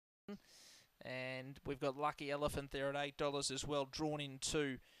And we've got Lucky Elephant there at $8 as well, drawn in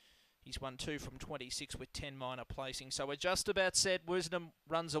 2. He's won 2 from 26 with 10 minor placings. So we're just about set. Wisdom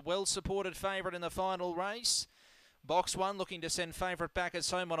runs a well-supported favourite in the final race. Box 1 looking to send favourite back as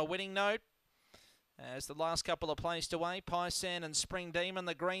home on a winning note. As the last couple are placed away, Paisan and Spring Demon,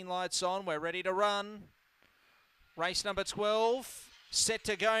 the green light's on. We're ready to run. Race number 12, set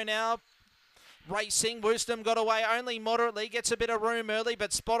to go now. Racing, Wisdom got away only moderately, gets a bit of room early,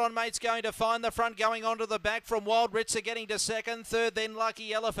 but Spot On Mate's going to find the front, going onto the back from Wild Ritzer getting to second, third then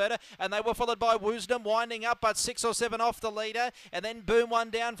Lucky Elephant, and they were followed by Wisdom winding up, but 6 or 7 off the leader, and then Boom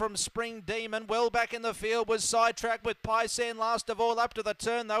One down from Spring Demon. Well back in the field was Sidetrack with Paisan last of all up to the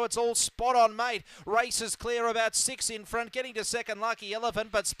turn, though it's all Spot On Mate. Races clear about 6 in front, getting to second Lucky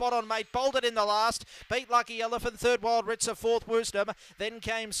Elephant, but Spot On Mate bolted in the last, beat Lucky Elephant, third Wild Ritzer, fourth Wisdom, then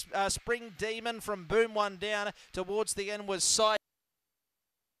came Spring Demon from Boom One down. Towards the end was Side.